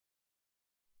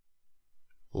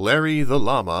Larry the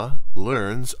Llama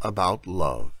learns about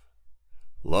love.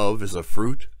 Love is a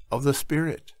fruit of the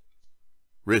Spirit.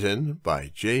 Written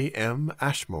by J.M.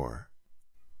 Ashmore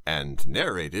and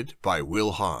narrated by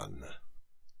Will Hahn.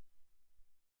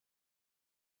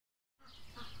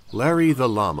 Larry the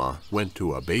Llama went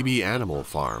to a baby animal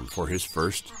farm for his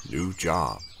first new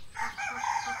job.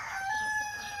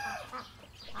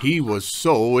 He was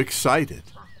so excited.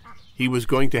 He was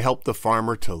going to help the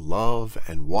farmer to love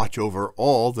and watch over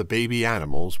all the baby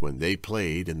animals when they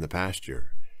played in the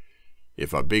pasture.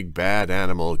 If a big bad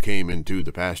animal came into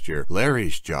the pasture,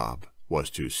 Larry's job was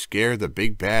to scare the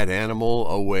big bad animal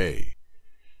away.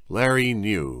 Larry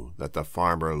knew that the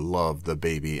farmer loved the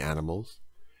baby animals.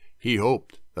 He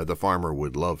hoped that the farmer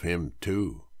would love him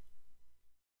too.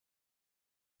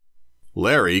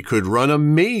 Larry could run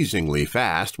amazingly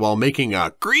fast while making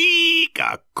a creak,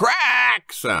 a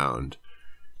crack sound.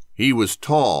 He was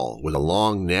tall with a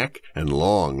long neck and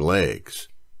long legs.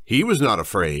 He was not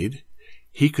afraid.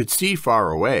 He could see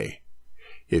far away.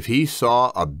 If he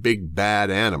saw a big bad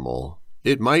animal,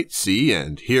 it might see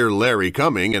and hear Larry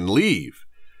coming and leave.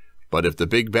 But if the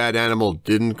big bad animal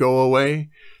didn't go away,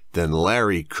 then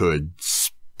Larry could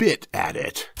spit at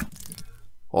it.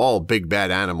 All big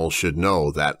bad animals should know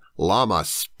that llama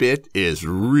spit is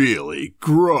really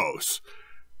gross.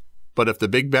 But if the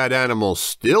big bad animal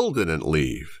still didn't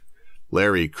leave,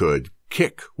 Larry could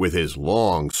kick with his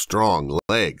long, strong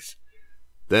legs.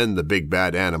 Then the big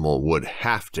bad animal would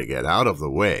have to get out of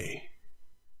the way.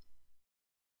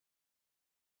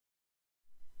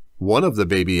 One of the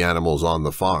baby animals on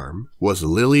the farm was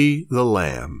Lily the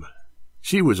lamb.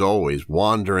 She was always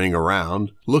wandering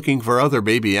around looking for other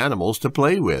baby animals to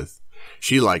play with.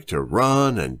 She liked to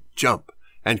run and jump,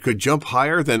 and could jump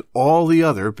higher than all the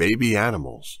other baby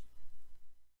animals.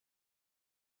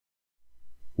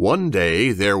 One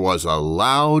day there was a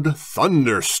loud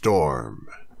thunderstorm.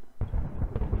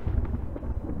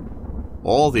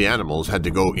 All the animals had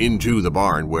to go into the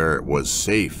barn where it was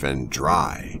safe and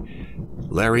dry.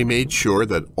 Larry made sure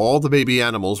that all the baby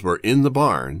animals were in the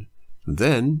barn.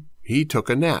 Then he took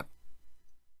a nap.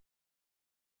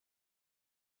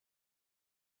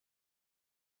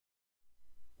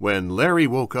 When Larry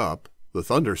woke up, the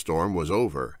thunderstorm was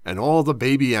over, and all the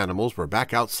baby animals were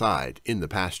back outside in the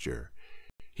pasture.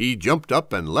 He jumped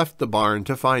up and left the barn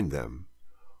to find them.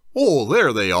 "Oh,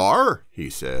 there they are," he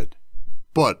said.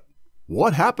 "But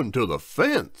what happened to the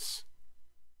fence?"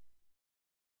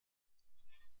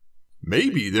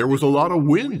 "Maybe there was a lot of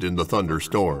wind in the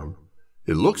thunderstorm.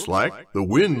 It looks like the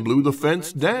wind blew the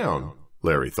fence down,"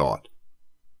 Larry thought.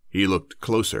 He looked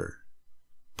closer.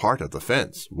 Part of the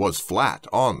fence was flat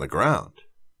on the ground.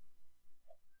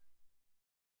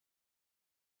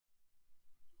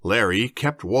 Larry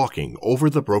kept walking over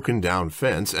the broken-down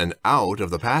fence and out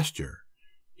of the pasture.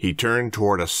 He turned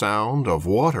toward a sound of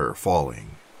water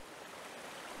falling.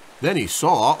 Then he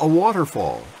saw a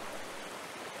waterfall.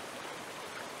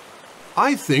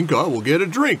 "I think I will get a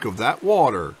drink of that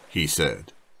water," he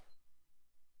said.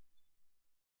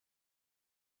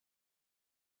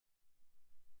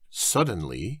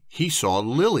 Suddenly, he saw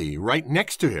Lily right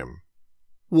next to him.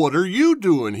 "What are you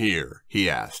doing here?" he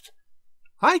asked.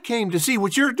 "I came to see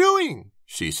what you're doing,"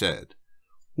 she said.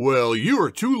 "Well, you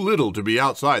are too little to be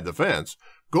outside the fence.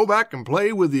 Go back and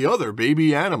play with the other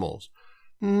baby animals."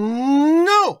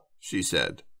 "No," she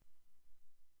said.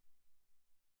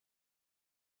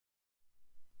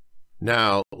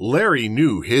 Now, Larry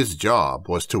knew his job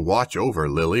was to watch over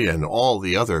Lily and all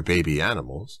the other baby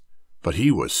animals, but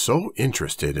he was so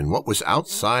interested in what was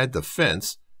outside the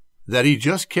fence that he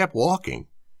just kept walking,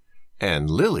 and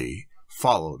Lily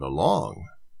followed along.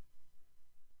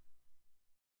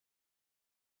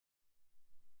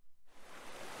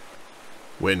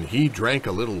 When he drank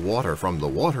a little water from the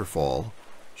waterfall,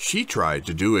 she tried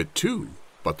to do it too,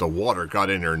 but the water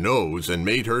got in her nose and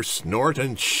made her snort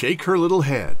and shake her little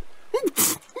head.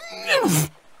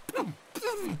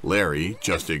 Larry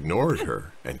just ignored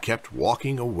her and kept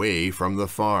walking away from the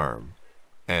farm,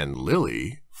 and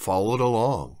Lily followed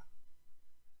along.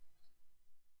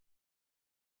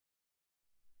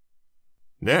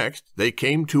 Next, they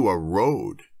came to a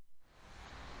road.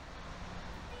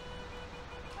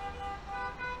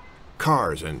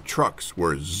 Cars and trucks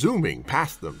were zooming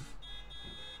past them.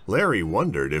 Larry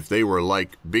wondered if they were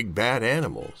like big bad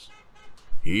animals.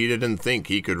 He didn't think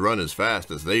he could run as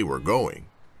fast as they were going.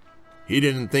 He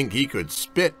didn't think he could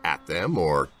spit at them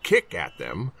or kick at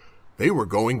them. They were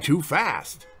going too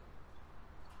fast.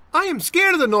 "I am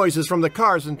scared of the noises from the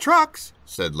cars and trucks,"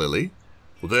 said Lily.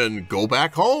 "Well, then go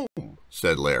back home,"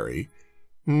 said Larry.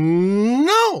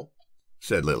 "No,"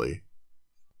 said Lily.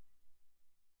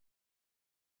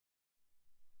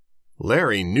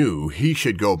 Larry knew he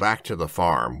should go back to the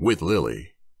farm with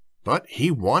Lily, but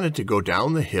he wanted to go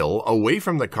down the hill away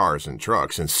from the cars and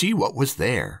trucks and see what was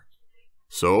there.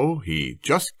 So he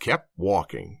just kept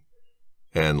walking,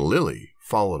 and Lily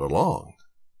followed along.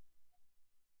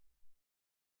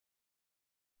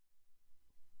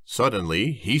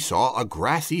 Suddenly, he saw a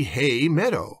grassy hay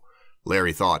meadow.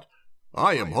 Larry thought,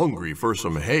 "I am hungry for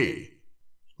some hay."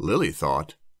 Lily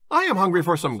thought, "I am hungry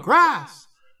for some grass.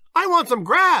 I want some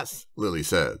grass," Lily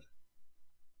said.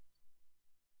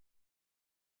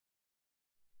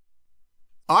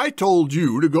 "I told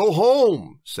you to go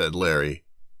home," said Larry.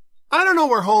 "I don't know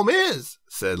where home is,"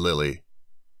 said Lily.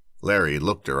 Larry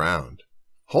looked around.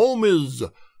 "Home is...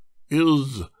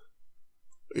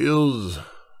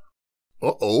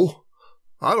 Uh-oh,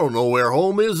 I don't know where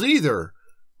home is either.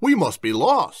 We must be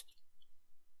lost."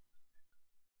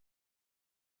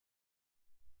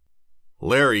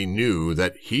 Larry knew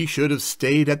that he should have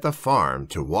stayed at the farm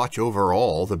to watch over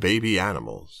all the baby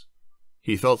animals.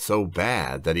 He felt so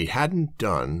bad that he hadn't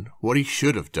done what he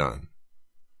should have done.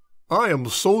 "I am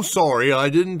so sorry I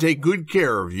didn't take good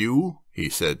care of you," he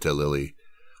said to Lily.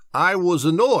 "I was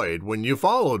annoyed when you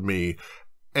followed me,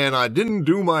 and I didn't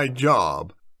do my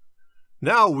job.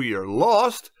 Now we are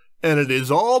lost, and it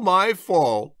is all my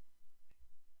fault."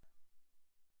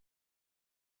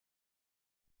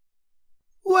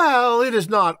 "Well, it is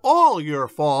not all your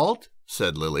fault,"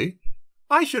 said Lily.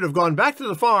 "I should have gone back to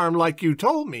the farm like you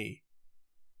told me."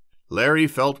 Larry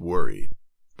felt worried,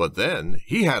 but then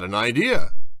he had an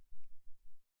idea.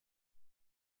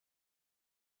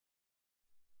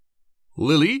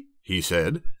 "Lily," he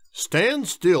said, "stand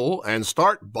still and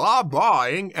start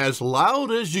baa-baaing as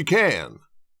loud as you can."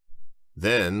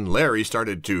 Then Larry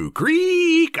started to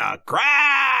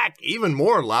creak-a-crack even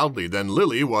more loudly than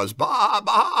Lily was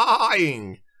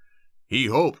baa-baaing. He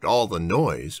hoped all the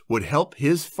noise would help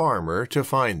his farmer to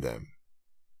find them.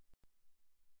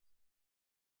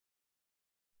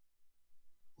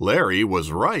 Larry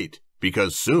was right,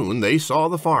 because soon they saw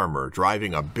the farmer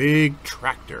driving a big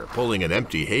tractor pulling an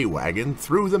empty hay wagon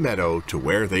through the meadow to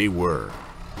where they were.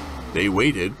 They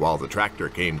waited while the tractor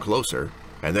came closer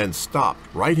and then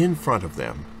stopped right in front of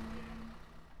them.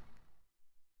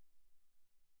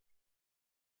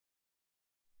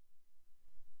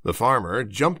 The farmer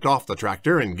jumped off the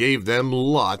tractor and gave them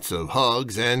lots of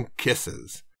hugs and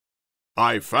kisses.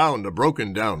 "I found a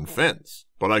broken-down fence,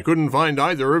 but I couldn't find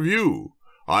either of you.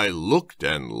 I looked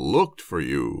and looked for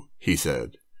you," he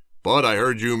said, "but I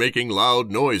heard you making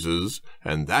loud noises,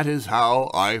 and that is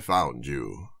how I found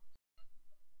you."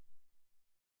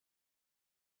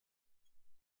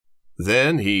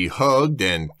 Then he hugged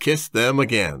and kissed them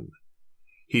again.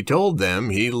 He told them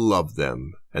he loved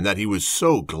them, and that he was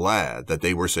so glad that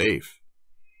they were safe.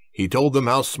 He told them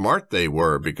how smart they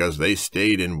were because they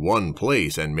stayed in one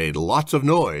place and made lots of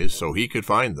noise so he could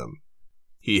find them.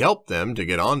 He helped them to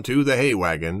get onto the hay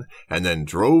wagon and then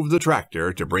drove the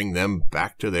tractor to bring them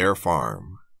back to their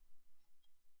farm.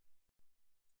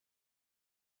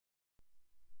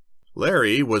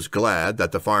 Larry was glad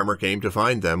that the farmer came to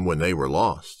find them when they were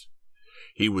lost.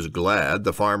 He was glad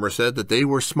the farmer said that they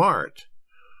were smart.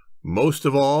 Most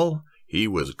of all, he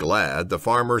was glad the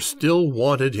farmer still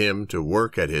wanted him to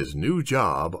work at his new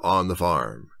job on the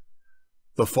farm.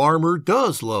 "The farmer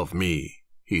does love me,"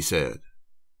 he said.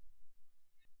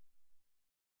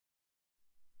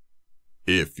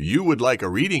 If you would like a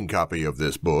reading copy of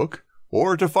this book,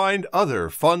 or to find other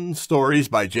fun stories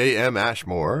by J.M.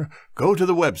 Ashmore, go to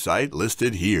the website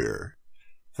listed here.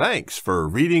 Thanks for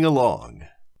reading along.